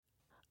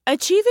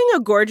Achieving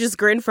a gorgeous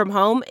grin from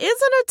home isn't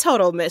a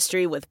total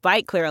mystery with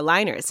Bite Clear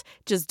aligners.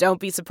 Just don't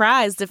be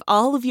surprised if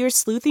all of your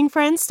sleuthing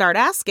friends start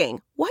asking,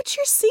 "What's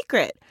your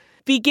secret?"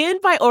 Begin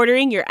by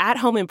ordering your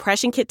at-home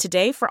impression kit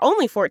today for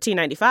only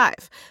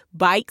 $14.95.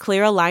 Bite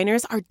Clear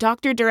aligners are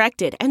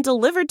doctor-directed and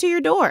delivered to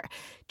your door.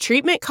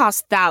 Treatment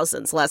costs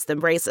thousands less than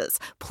braces.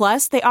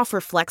 Plus, they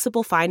offer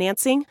flexible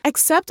financing,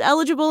 accept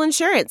eligible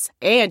insurance,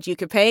 and you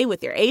can pay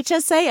with your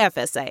HSA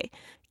FSA.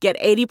 Get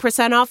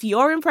 80% off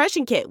your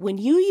impression kit when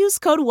you use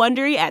code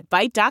WONDERY at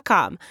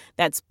Byte.com.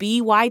 That's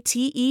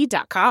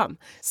BYTE.com.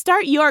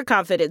 Start your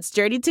confidence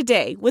journey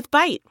today with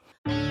Byte.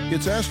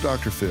 It's Ask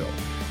Dr. Phil.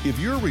 If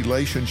your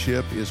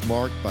relationship is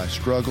marked by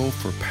struggle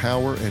for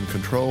power and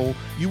control,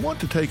 you want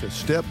to take a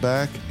step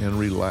back and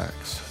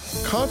relax.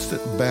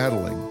 Constant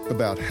battling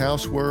about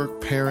housework,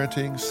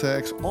 parenting,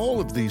 sex, all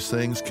of these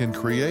things can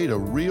create a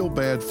real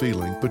bad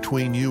feeling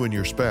between you and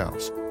your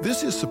spouse.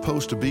 This is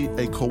supposed to be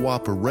a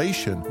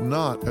cooperation,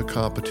 not a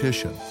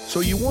competition.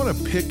 So you want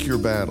to pick your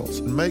battles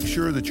and make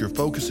sure that you're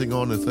focusing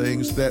on the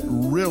things that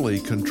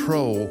really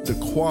control the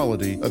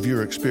quality of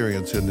your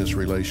experience in this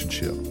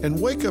relationship.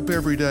 And wake up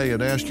every day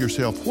and ask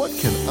yourself, what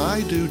can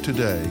I do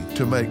today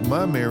to make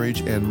my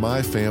marriage and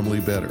my family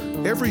better?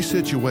 Every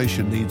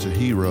situation needs a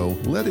hero.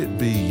 Let it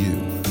be you.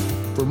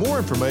 For more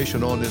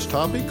information on this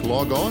topic,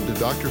 log on to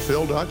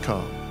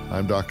drphil.com.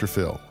 I'm Dr.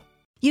 Phil.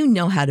 You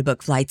know how to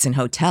book flights and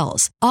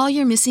hotels. All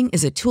you're missing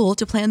is a tool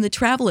to plan the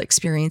travel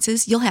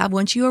experiences you'll have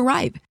once you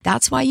arrive.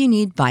 That's why you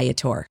need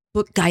Viator.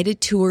 Book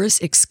guided tours,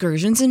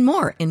 excursions, and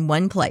more in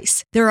one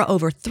place. There are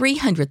over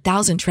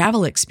 300,000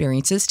 travel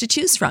experiences to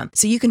choose from,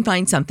 so you can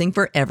find something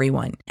for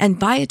everyone. And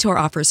Viator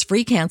offers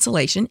free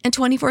cancellation and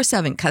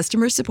 24/7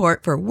 customer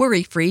support for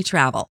worry-free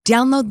travel.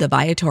 Download the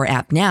Viator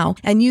app now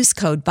and use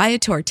code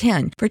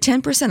Viator10 for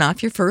 10%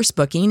 off your first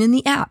booking in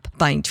the app.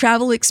 Find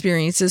travel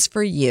experiences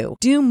for you.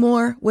 Do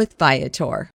more with Viator.